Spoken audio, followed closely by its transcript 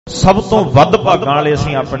ਸਭ ਤੋਂ ਵੱਧ ਭਾਗਾਂ ਵਾਲੇ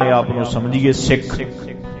ਅਸੀਂ ਆਪਣੇ ਆਪ ਨੂੰ ਸਮਝੀਏ ਸਿੱਖ।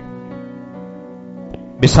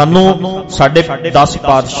 ਵੀ ਸਾਨੂੰ ਸਾਡੇ 10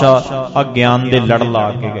 ਪਾਤਸ਼ਾਹ ਆ ਗਿਆਨ ਦੇ ਲੜ ਲਾ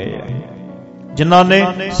ਕੇ ਗਏ ਆ, ਜਿਨ੍ਹਾਂ ਨੇ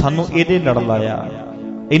ਸਾਨੂੰ ਇਹਦੇ ਲੜ ਲਾਇਆ।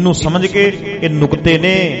 ਇਹਨੂੰ ਸਮਝ ਕੇ ਇਹ ਨੁਕਤੇ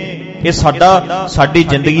ਨੇ, ਇਹ ਸਾਡੀ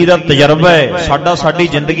ਜ਼ਿੰਦਗੀ ਦਾ ਤਜਰਬਾ ਹੈ, ਸਾਡੀ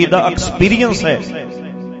ਜ਼ਿੰਦਗੀ ਦਾ ਐਕਸਪੀਰੀਅੰਸ ਹੈ।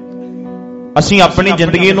 ਅਸੀਂ ਆਪਣੀ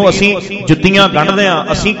ਜ਼ਿੰਦਗੀ ਨੂੰ ਅਸੀਂ ਜੁੱਤੀਆਂ ਗੰਢਦੇ ਹਾਂ,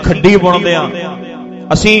 ਅਸੀਂ ਖੱਡੀ ਬੁਣਦੇ ਹਾਂ,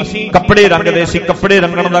 ਅਸੀਂ ਕੱਪੜੇ ਰੰਗਦੇ ਸੀ, ਕੱਪੜੇ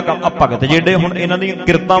ਰੰਗਣ ਦਾ ਕੰਮ। ਭਗਤ ਜਿਹੜੇ ਹੁਣ ਇਹਨਾਂ ਦੀਆਂ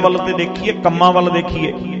ਕਿਰਤਾਂ ਵੱਲ ਤੇ ਦੇਖੀਏ, ਕੰਮਾਂ ਵੱਲ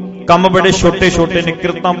ਦੇਖੀਏ, ਕੰਮ ਬੜੇ ਛੋਟੇ ਛੋਟੇ ਨੇ,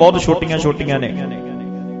 ਕਿਰਤਾਂ ਬਹੁਤ ਛੋਟੀਆਂ ਛੋਟੀਆਂ ਨੇ।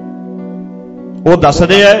 ਉਹ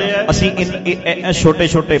ਦੱਸਦੇ ਆ ਅਸੀਂ ਛੋਟੇ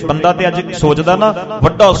ਛੋਟੇ। ਬੰਦਾ ਤੇ ਅੱਜ ਸੋਚਦਾ ਨਾ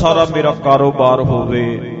ਵੱਡਾ ਸਾਰਾ ਮੇਰਾ ਕਾਰੋਬਾਰ ਹੋਵੇ,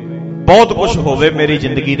 ਬਹੁਤ ਕੁਝ ਹੋਵੇ ਮੇਰੀ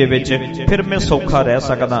ਜ਼ਿੰਦਗੀ ਦੇ ਵਿੱਚ, ਫਿਰ ਮੈਂ ਸੌਖਾ ਰਹਿ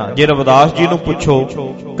ਸਕਦਾ। ਜੇ ਰਵਿਦਾਸ ਜੀ ਨੂੰ ਪੁੱਛੋ,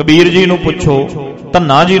 ਕਬੀਰ ਜੀ ਨੂੰ ਪੁੱਛੋ,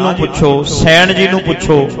 ਧੰਨਾ ਜੀ ਨੂੰ ਪੁੱਛੋ, ਸੈਣ ਜੀ ਨੂੰ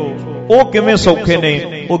ਪੁੱਛੋ, ਉਹ ਕਿਵੇਂ ਸੌਖੇ ਨੇ?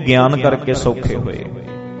 ਉਹ ਗਿਆਨ ਕਰਕੇ ਸੌਖੇ ਹੋਏ।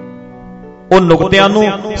 ਉਹ ਨੁਕਤਿਆਂ ਨੂੰ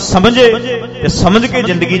ਸਮਝੇ ਤੇ ਸਮਝ ਕੇ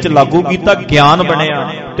ਜ਼ਿੰਦਗੀ 'ਚ ਲਾਗੂ ਕੀਤਾ, ਗਿਆਨ ਬਣਿਆ।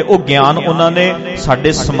 ਤੇ ਉਹ ਗਿਆਨ ਉਹਨਾਂ ਨੇ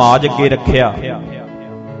ਸਾਡੇ ਸਮਾਜ ਅੱਗੇ ਰੱਖਿਆ।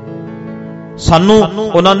 ਸਾਨੂੰ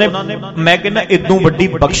ਉਹਨਾਂ ਨੇ, ਮੈਂ ਕਹਿੰਦਾ ਇਦੋਂ ਵੱਡੀ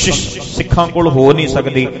ਬਖਸ਼ਿਸ਼ ਸਿੱਖਾਂ ਕੋਲ ਹੋ ਨਹੀਂ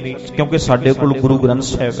ਸਕਦੀ, ਕਿਉਂਕਿ ਸਾਡੇ ਕੋਲ ਗੁਰੂ ਗ੍ਰੰਥ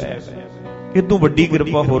ਸਾਹਿਬ ਹੈ। ਇਦੋਂ ਵੱਡੀ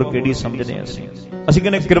ਕਿਰਪਾ ਹੋਰ ਕਿਹੜੀ ਸਮਝਦੇ ਹਾਂ ਅਸੀਂ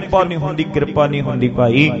ਕਹਿੰਦੇ ਕਿਰਪਾ ਨਹੀਂ ਹੁੰਦੀ, ਕਿਰਪਾ ਨਹੀਂ ਹੁੰਦੀ।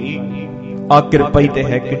 ਭਾਈ ਆ ਕਿਰਪਾ ਹੀ ਤੇ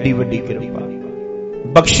ਹੈ, ਕਿੱਡੀ ਵੱਡੀ ਕਿਰਪਾ,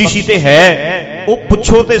 ਬਖਸ਼ਿਸ਼ ਹੀ ਤੇ ਹੈ। ਉਹ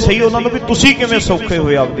ਪੁੱਛੋ ਤੇ ਸਹੀ ਉਹਨਾਂ ਨੂੰ ਵੀ ਤੁਸੀਂ ਕਿਵੇਂ ਸੌਖੇ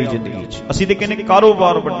ਹੋਏ ਆਪਦੀ ਜ਼ਿੰਦਗੀ 'ਚ। ਅਸੀਂ ਤੇ ਕਹਿੰਦੇ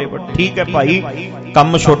ਕਾਰੋਬਾਰ ਵੱਡੇ ਵੱਡੇ, ਠੀਕ ਹੈ ਭਾਈ,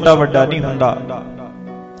 ਕੰਮ ਛੋਟਾ ਵੱਡਾ ਨਹੀਂ ਹੁੰਦਾ,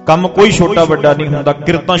 ਕੰਮ ਕੋਈ ਛੋਟਾ ਵੱਡਾ ਨਹੀਂ ਹੁੰਦਾ,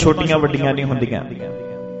 ਕਿਰਤਾਂ ਛੋਟੀਆਂ ਵੱਡੀਆਂ ਨਹੀਂ ਹੁੰਦੀਆਂ।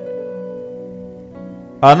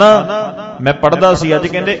 ਆ ਨਾ, ਮੈਂ ਪੜ੍ਹਦਾ ਸੀ ਅੱਜ,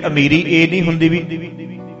 ਕਹਿੰਦੇ ਅਮੀਰੀ ਇਹ ਨਹੀਂ ਹੁੰਦੀ ਵੀ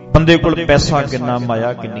ਬੰਦੇ ਕੋਲ ਪੈਸਾ ਕਿੰਨਾ,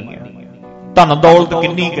 ਮਾਇਆ ਕਿੰਨੀ ਹੈ, ਧਨ ਦੌਲਤ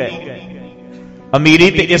ਕਿੰਨੀ ਹੈ। ਅਮੀਰੀ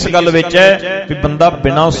ਤੇ ਇਸ ਗੱਲ ਵਿੱਚ ਹੈ ਵੀ ਬੰਦਾ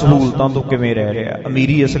ਬਿਨਾਂ ਸਹੂਲਤਾਂ ਤੋਂ ਕਿਵੇਂ ਰਹਿ ਰਿਹਾ।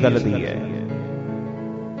 ਅਮੀਰੀ ਇਸ ਗੱਲ ਦੀ ਹੈ।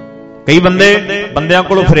 ਕਈ ਬੰਦਿਆਂ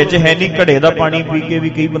ਕੋਲ ਫਰਿੱਜ ਹੈ ਨਹੀਂ, ਘੜੇ ਦਾ ਪਾਣੀ ਪੀ ਕੇ ਵੀ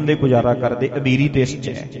ਕਈ ਬੰਦੇ ਗੁਜ਼ਾਰਾ ਕਰਦੇ। ਅਮੀਰੀ ਤੇ ਇਸ 'ਚ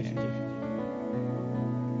ਹੈ।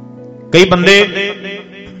 ਕਈ ਬੰਦੇ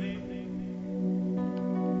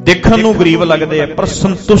ਦੇਖਣ ਨੂੰ ਗਰੀਬ ਲੱਗਦੇ ਆ ਪਰ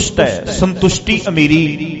ਸੰਤੁਸ਼ਟ ਹੈ। ਸੰਤੁਸ਼ਟੀ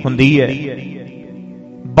ਅਮੀਰੀ ਹੁੰਦੀ ਹੈ।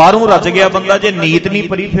 ਬਾਹਰੋਂ ਰੱਜ ਗਿਆ ਬੰਦਾ, ਜੇ ਨੀਤ ਨਹੀਂ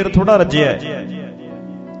ਭਰੀ ਫਿਰ ਥੋੜਾ ਰੱਜਿਆ।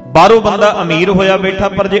 ਬਾਹਰੋਂ ਬੰਦਾ ਅਮੀਰ ਹੋਇਆ ਬੈਠਾ,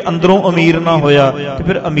 ਪਰ ਜੇ ਅੰਦਰੋਂ ਅਮੀਰ ਨਾ ਹੋਇਆ ਤੇ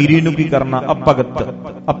ਫਿਰ ਅਮੀਰੀ ਨੂੰ ਕੀ ਕਰਨਾ। ਆ ਭਗਤ,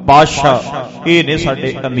 ਆ ਪਾਤਸ਼ਾਹ, ਇਹ ਨੇ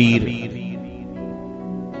ਸਾਡੇ ਅਮੀਰ।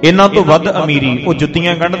 ਇਹਨਾਂ ਤੋਂ ਵੱਧ ਅਮੀਰੀ ਉਹ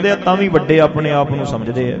ਜੁੱਤੀਆਂ ਗੰਢਦੇ ਆ ਤਾਂ ਵੀ ਵੱਡੇ ਆਪਣੇ ਆਪ ਨੂੰ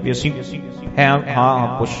ਸਮਝਦੇ ਆ ਵੀ ਅਸੀਂ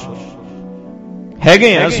ਹਾਂ ਕੁਛ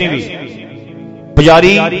ਹੈਗੇ ਆ। ਅਸੀਂ ਵੀ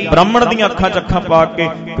ਪੁਜਾਰੀ ਬ੍ਰਾਹਮਣ ਦੀਆਂ ਅੱਖਾਂ 'ਚ ਅੱਖਾਂ ਪਾ ਕੇ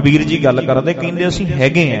ਕਬੀਰ ਜੀ ਗੱਲ ਕਰਦੇ, ਕਹਿੰਦੇ ਅਸੀਂ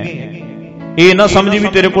ਹੈਗੇ ਆ। ਇਹ ਨਾ ਸਮਝੀ ਵੀ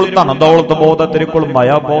ਤੇਰੇ ਕੋਲ ਧਨ ਦੌਲਤ ਬਹੁਤ ਹੈ, ਤੇਰੇ ਕੋਲ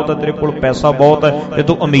ਮਾਇਆ ਬਹੁਤ ਹੈ, ਤੇਰੇ ਕੋਲ ਪੈਸਾ ਬਹੁਤ ਹੈ ਤੇ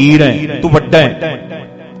ਤੂੰ ਅਮੀਰ ਹੈ, ਤੂੰ ਵੱਡਾ ਹੈ।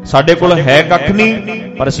 ਸਾਡੇ ਕੋਲ ਹੈ ਕੱਖ ਨਹੀਂ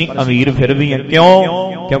ਪਰ ਅਸੀਂ ਅਮੀਰ ਫਿਰ ਵੀ ਹਾਂ।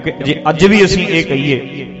 ਕਿਉਂ? ਕਿਉਂਕਿ ਜੇ ਅੱਜ ਵੀ ਅਸੀਂ ਇਹ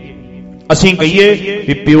ਕਹੀਏ, ਅਸੀਂ ਕਹੀਏ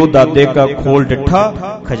ਵੀ ਪਿਓ ਦਾਦੇ ਕਾ ਖੋਲ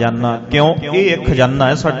ਡਿੱਠਾ ਖਜ਼ਾਨਾ, ਕਿਉਂ? ਇਹ ਖਜ਼ਾਨਾ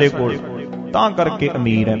ਹੈ ਸਾਡੇ ਕੋਲ, ਤਾਂ ਕਰਕੇ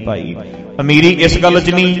ਅਮੀਰ ਹੈ ਭਾਈ। ਅਮੀਰੀ ਇਸ ਗੱਲ 'ਚ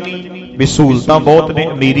ਨਹੀਂ ਵੀ ਸਹੂਲਤਾਂ ਬਹੁਤ ਨੇ,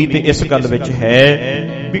 ਅਮੀਰੀ ਤੇ ਇਸ ਗੱਲ ਵਿੱਚ ਹੈ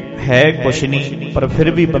ਵੀ ਹੈ ਕੁਛ ਨਹੀਂ ਪਰ ਫਿਰ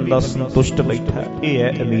ਵੀ ਬੰਦਾ ਸੰਤੁਸ਼ਟ ਬੈਠਾ। ਇਹ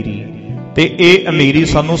ਹੈ ਅਮੀਰੀ। ਤੇ ਇਹ ਅਮੀਰੀ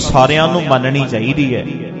ਸਾਨੂੰ ਸਾਰਿਆਂ ਨੂੰ ਮੰਨਣੀ ਚਾਹੀਦੀ ਹੈ।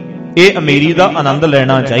 ਇਹ ਅਮੀਰੀ ਦਾ ਆਨੰਦ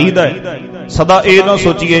ਲੈਣਾ ਚਾਹੀਦਾ ਹੈ। ਸਦਾ ਇਹ ਨਾ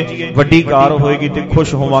ਸੋਚੀਏ ਵੱਡੀ ਕਾਰ ਹੋਏਗੀ ਤੇ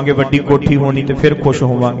ਖੁਸ਼ ਹੋਵਾਂਗੇ, ਵੱਡੀ ਕੋਠੀ ਹੋਣੀ ਤੇ ਫਿਰ ਖੁਸ਼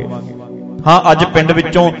ਹੋਵਾਂਗੇ। ਹਾਂ, ਅੱਜ ਪਿੰਡ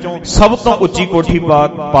ਵਿੱਚੋਂ ਸਭ ਤੋਂ ਉੱਚੀ ਕੋਠੀ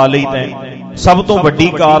ਪਾ ਲਈ ਤੈਂ, ਸਭ ਤੋਂ ਵੱਡੀ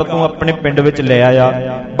ਕਾਰ ਤੂੰ ਆਪਣੇ ਪਿੰਡ ਵਿੱਚ ਲੈ ਆਇਆ,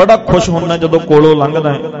 ਬੜਾ ਖੁਸ਼ ਹੁੰਦਾ ਜਦੋਂ ਕੋਲੋਂ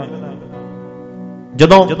ਲੰਘਦਾ।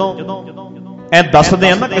 ਜਦੋਂ ਐ ਦੱਸਦੇ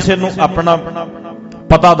ਆ ਨਾ ਕਿਸੇ ਨੂੰ ਆਪਣਾ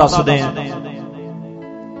ਪਤਾ ਦੱਸਦੇ ਆ,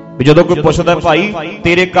 ਵੀ ਜਦੋਂ ਕੋਈ ਪੁੱਛਦਾ ਭਾਈ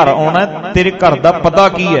ਤੇਰੇ ਘਰ ਆਉਣਾ, ਤੇਰੇ ਘਰ ਦਾ ਪਤਾ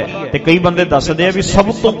ਕੀ ਹੈ, ਤੇ ਕਈ ਬੰਦੇ ਦੱਸਦੇ ਆ ਵੀ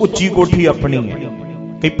ਸਭ ਤੋਂ ਉੱਚੀ ਕੋਠੀ ਆਪਣੀ ਹੈ।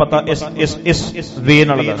 ਕਈ ਪਤਾ ਇਸ ਵੇ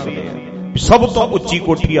ਨਾਲ ਦੱਸਦੇ ਆ ਵੀ ਸਭ ਤੋਂ ਉੱਚੀ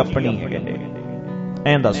ਕੋਠੀ ਆਪਣੀ ਹੈ,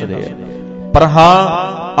 ਐਂ ਦੱਸਦੇ ਆ। ਪਰ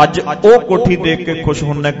ਹਾਂ, ਅੱਜ ਉਹ ਕੋਠੀ ਦੇਖ ਕੇ ਖੁਸ਼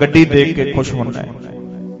ਹੁੰਦਾ, ਗੱਡੀ ਦੇਖ ਕੇ ਖੁਸ਼ ਹੁੰਦਾ,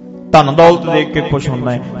 ਧਨ ਦੌਲਤ ਦੇਖ ਕੇ ਖੁਸ਼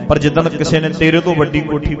ਹੁੰਦਾ ਹੈ। ਪਰ ਜਿੱਦਣ ਕਿਸੇ ਨੇ ਤੇਰੇ ਤੋਂ ਵੱਡੀ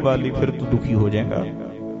ਕੋਠੀ ਪਾ ਲਈ ਫਿਰ ਤੂੰ ਦੁਖੀ ਹੋ ਜਾਏਗਾ।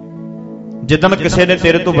 ਜਿੱਦਣ ਕਿਸੇ ਨੇ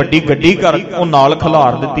ਤੇਰੇ ਤੋਂ ਵੱਡੀ ਗੱਡੀ ਘਰ ਉਹ ਨਾਲ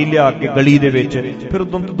ਖਿਲਾਰ ਦਿੱਤੀ ਲਿਆ ਕੇ ਗਲੀ ਦੇ ਵਿੱਚ, ਫਿਰ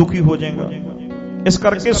ਉਦੋਂ ਤੂੰ ਦੁਖੀ ਹੋ ਜਾਏਗਾ। ਇਸ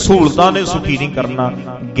ਕਰਕੇ ਸਹੂਲਤਾਂ ਨੇ ਸੁਖੀ ਨਹੀਂ ਕਰਨਾ,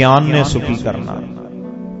 ਗਿਆਨ ਨੇ ਸੁਖੀ ਕਰਨਾ।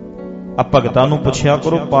 ਆ ਭਗਤਾਂ ਨੂੰ ਪੁੱਛਿਆ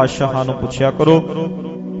ਕਰੋ, ਪਾਤਸ਼ਾਹਾਂ ਨੂੰ ਪੁੱਛਿਆ ਕਰੋ,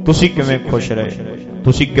 ਤੁਸੀਂ ਕਿਵੇਂ ਖੁਸ਼ ਰਹੇ,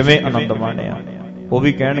 ਤੁਸੀਂ ਕਿਵੇਂ ਆਨੰਦ ਮਾਣਿਆ। ਉਹ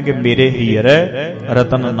ਵੀ ਕਹਿਣਗੇ ਮੇਰੇ ਹੀਰੇ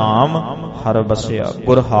ਰਤਨ ਨਾਮ ਹਰ ਵਸਿਆ,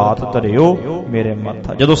 ਗੁਰ ਹਾਥ ਧਰਿਓ ਮੇਰੇ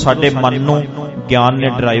ਮੱਥਾ। ਜਦੋਂ ਸਾਡੇ ਮਨ ਨੂੰ ਗਿਆਨ ਨੇ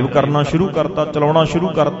ਡਰਾਈਵ ਕਰਨਾ ਸ਼ੁਰੂ ਕਰਤਾ, ਚਲਾਉਣਾ ਸ਼ੁਰੂ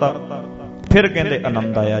ਕਰਤਾ, ਫਿਰ ਕਹਿੰਦੇ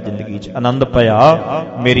ਆਨੰਦ ਆਇਆ ਜ਼ਿੰਦਗੀ 'ਚ, ਆਨੰਦ ਪਿਆ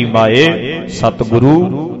ਮੇਰੀ ਮਾਏ ਸਤਿਗੁਰੂ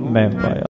ਮੈਂ ਪਾਇਆ।